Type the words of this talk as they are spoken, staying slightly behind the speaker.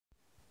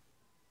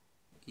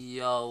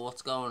Yo,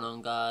 what's going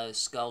on, guys?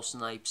 Skull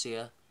Snipes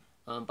here.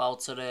 I'm about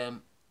to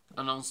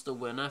announce the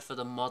winner for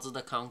the modded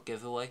account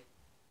giveaway.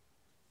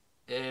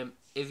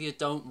 If you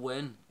don't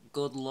win,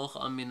 good luck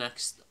on my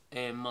next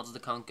modded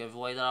account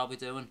giveaway that I'll be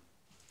doing.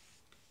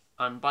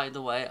 And by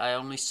the way, I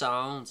only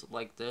sound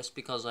like this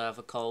because I have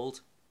a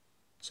cold.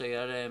 So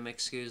yeah,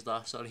 excuse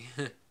that, sorry.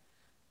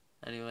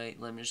 Anyway,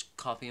 let me just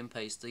copy and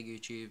paste the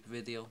YouTube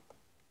video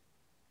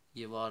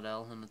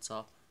URL on the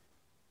top.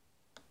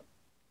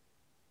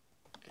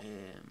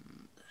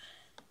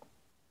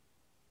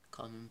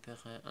 Common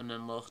picker, and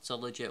then look, it's a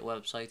legit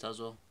website as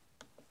well.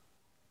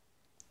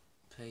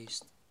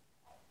 Paste.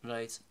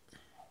 Right,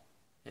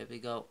 here we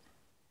go.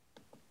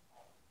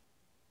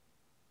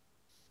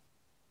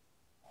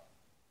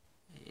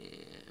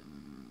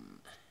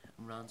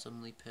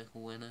 Randomly pick a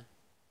winner.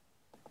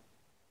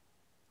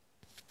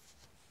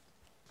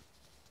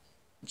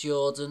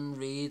 Jordan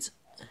Reed.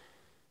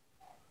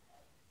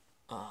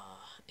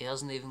 He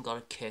hasn't even got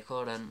a kick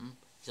or anything.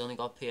 He's only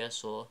got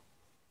PSO.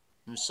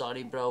 I'm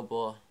sorry, bro,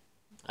 but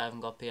I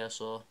haven't got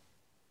PSO.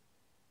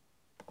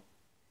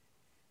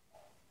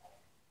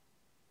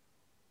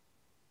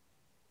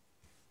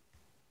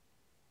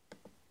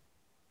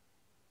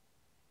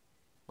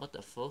 What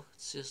the fuck?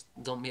 It's just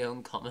done my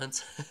own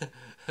comment.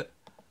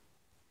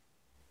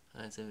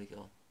 Alright, there we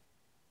go.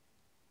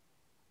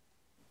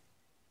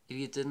 If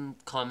you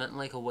didn't comment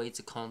like a way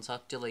to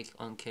contact you, like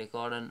on Kick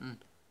or anything,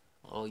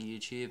 or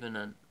YouTube, and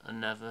then I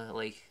never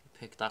like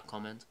pick that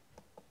comment.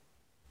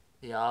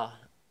 Yeah.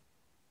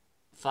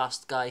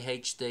 Fast Guy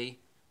HD.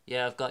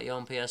 Yeah, I've got you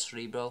on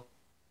PS3, bro.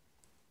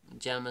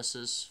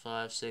 Genesis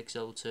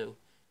 5602.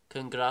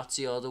 Congrats,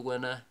 you're the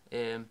winner.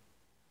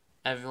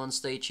 Everyone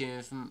stay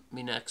tuned for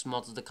my next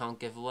modded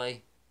account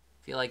giveaway.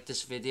 If you like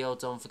this video,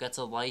 don't forget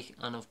to like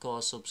and of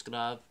course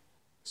subscribe.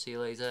 See you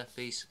later.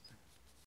 Peace.